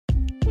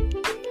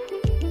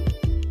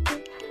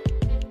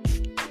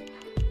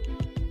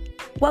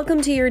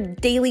Welcome to your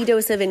daily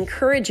dose of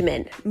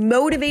encouragement,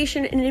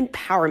 motivation, and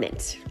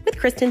empowerment with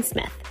Kristen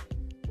Smith.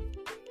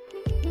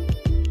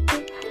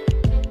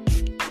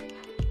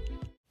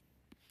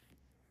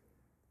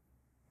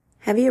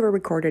 Have you ever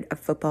recorded a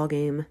football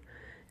game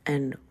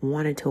and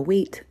wanted to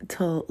wait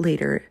till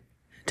later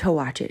to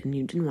watch it, and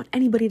you didn't want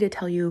anybody to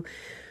tell you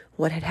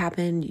what had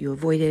happened? You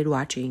avoided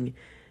watching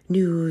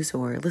news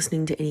or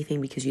listening to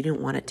anything because you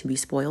didn't want it to be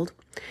spoiled?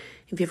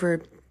 Have you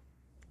ever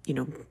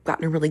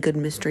gotten a really good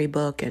mystery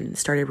book and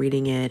started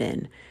reading it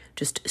and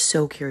just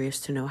so curious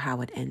to know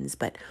how it ends,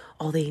 but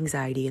all the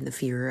anxiety and the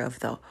fear of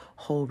the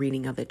whole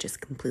reading of it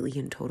just completely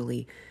and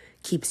totally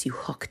keeps you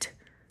hooked?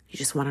 You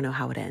just want to know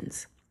how it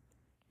ends.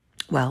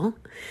 Well,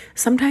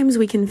 sometimes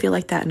we can feel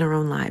like that in our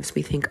own lives.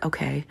 We think,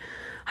 okay,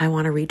 I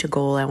want to reach a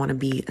goal. I want to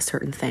be a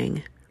certain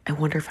thing. I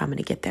wonder if I'm going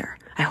to get there.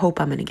 I hope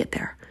I'm going to get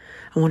there.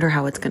 I wonder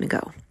how it's going to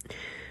go.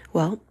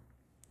 Well,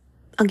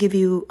 I'll give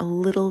you a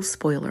little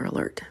spoiler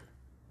alert.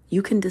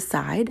 You can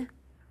decide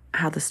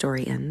how the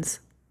story ends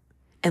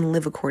and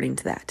live according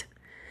to that.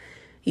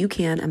 You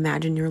can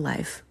imagine your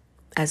life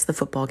as the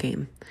football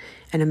game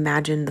and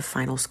imagine the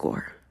final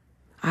score.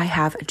 I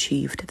have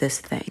achieved this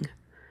thing.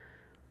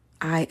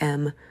 I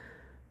am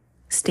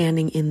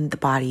standing in the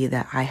body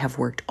that I have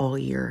worked all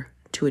year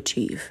to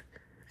achieve.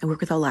 I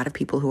work with a lot of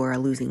people who are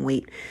losing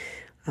weight,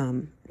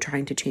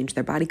 trying to change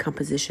their body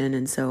composition.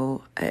 And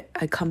so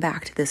I come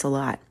back to this a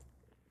lot.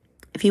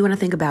 If you want to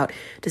think about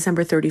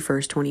December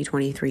 31st,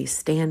 2023,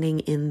 standing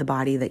in the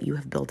body that you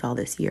have built all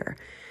this year,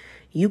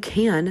 you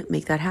can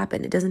make that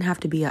happen. It doesn't have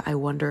to be I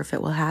wonder if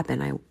it will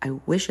happen. I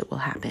wish it will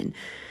happen.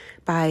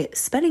 By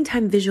spending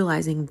time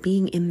visualizing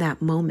being in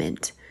that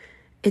moment,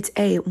 it's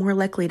more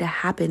likely to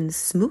happen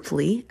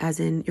smoothly,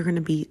 as in you're going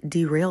to be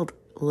derailed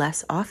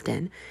less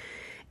often,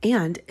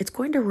 and it's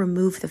going to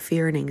remove the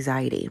fear and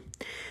anxiety.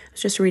 I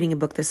was just reading a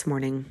book this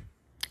morning,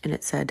 and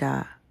it said,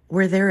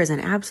 where there is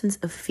an absence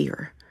of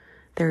fear,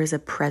 there is a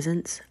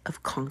presence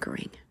of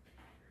conquering.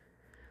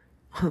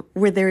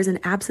 Where there is an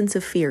absence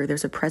of fear,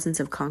 there's a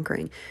presence of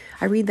conquering.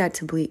 I read that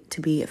to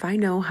be, if I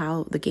know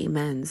how the game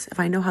ends,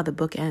 if I know how the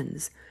book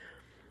ends,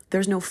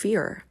 there's no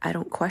fear. I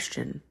don't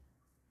question.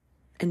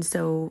 And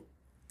so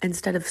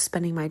instead of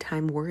spending my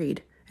time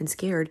worried and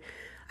scared,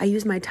 I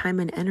use my time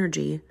and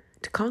energy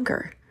to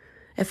conquer.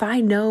 If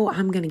I know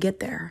I'm going to get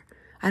there,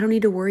 I don't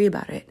need to worry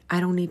about it. I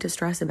don't need to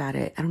stress about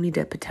it. I don't need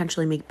to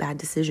potentially make bad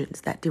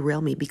decisions that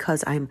derail me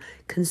because I'm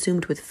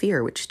consumed with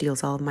fear, which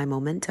steals all of my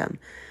momentum.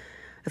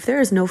 If there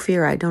is no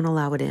fear, I don't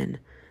allow it in.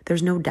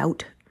 There's no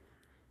doubt.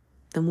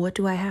 Then what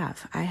do I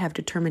have? I have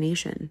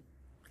determination.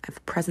 I have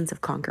a presence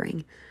of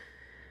conquering.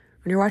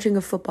 When you're watching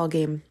a football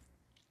game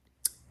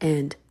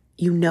and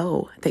you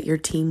know that your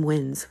team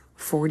wins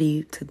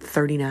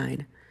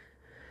 40-39,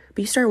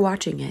 but you start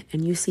watching it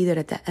and you see that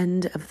at the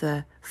end of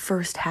the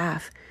first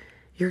half,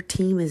 your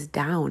team is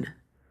down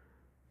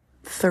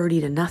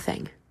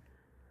 30-0.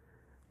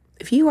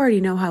 If you already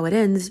know how it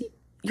ends,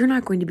 you're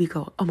not going to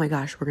go, oh my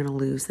gosh, we're going to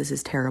lose. This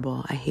is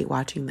terrible. I hate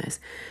watching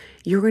this.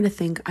 You're going to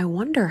think, I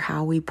wonder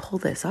how we pull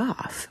this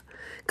off.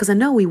 Because I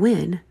know we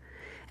win,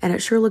 and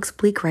it sure looks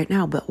bleak right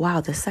now, but wow,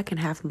 the second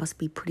half must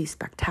be pretty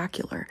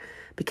spectacular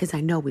because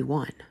I know we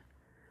won.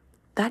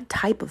 That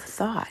type of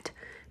thought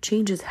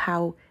changes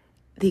how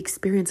the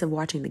experience of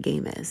watching the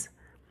game is.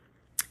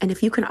 And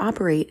if you can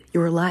operate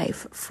your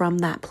life from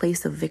that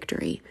place of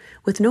victory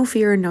with no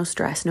fear and no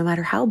stress, no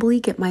matter how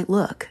bleak it might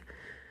look,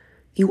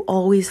 you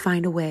always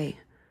find a way.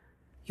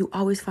 You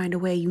always find a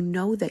way. You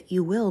know that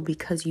you will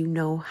because you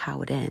know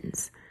how it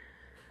ends.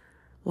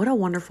 What a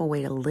wonderful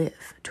way to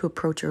live, to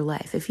approach your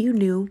life. If you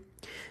knew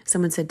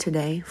someone said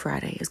today,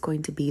 Friday, is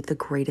going to be the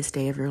greatest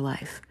day of your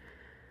life,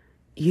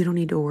 you don't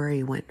need to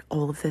worry when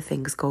all of the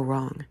things go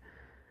wrong.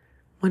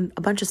 When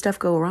a bunch of stuff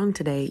go wrong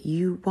today,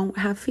 you won't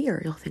have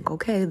fear. You'll think,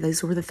 okay,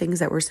 these were the things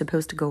that were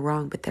supposed to go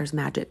wrong, but there's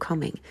magic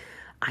coming.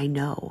 I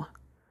know.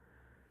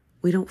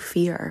 We don't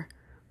fear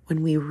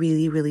when we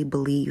really, really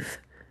believe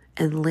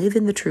and live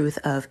in the truth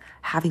of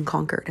having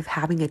conquered, of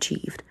having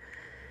achieved.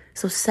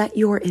 So set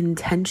your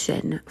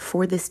intention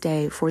for this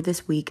day, for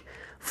this week,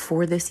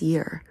 for this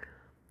year.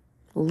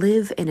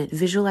 Live in it,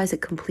 visualize it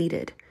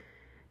completed,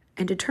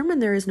 and determine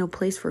there is no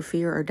place for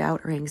fear or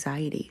doubt or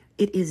anxiety.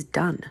 It is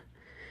done.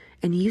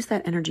 And use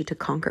that energy to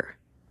conquer.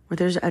 Where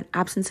there's an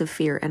absence of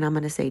fear, and I'm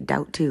going to say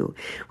doubt too.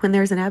 When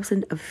there's an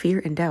absence of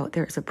fear and doubt,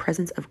 there is a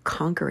presence of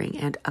conquering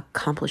and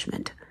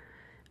accomplishment.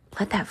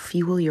 Let that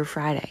fuel your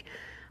Friday.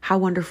 How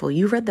wonderful.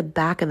 You read the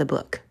back of the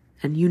book,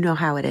 and you know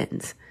how it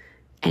ends.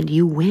 And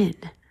you win.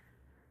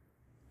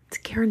 It's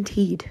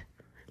guaranteed.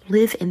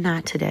 Live in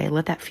that today.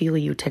 Let that fuel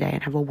you today,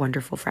 and have a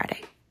wonderful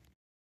Friday.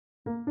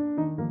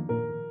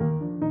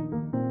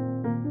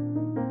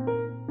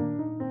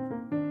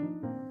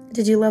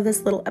 Did you love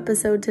this little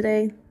episode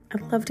today?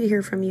 I'd love to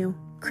hear from you.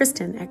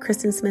 Kristen at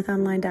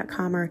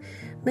KristenSmithOnline.com, or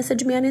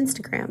message me on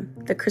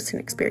Instagram, The Kristen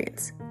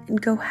Experience, and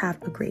go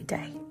have a great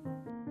day.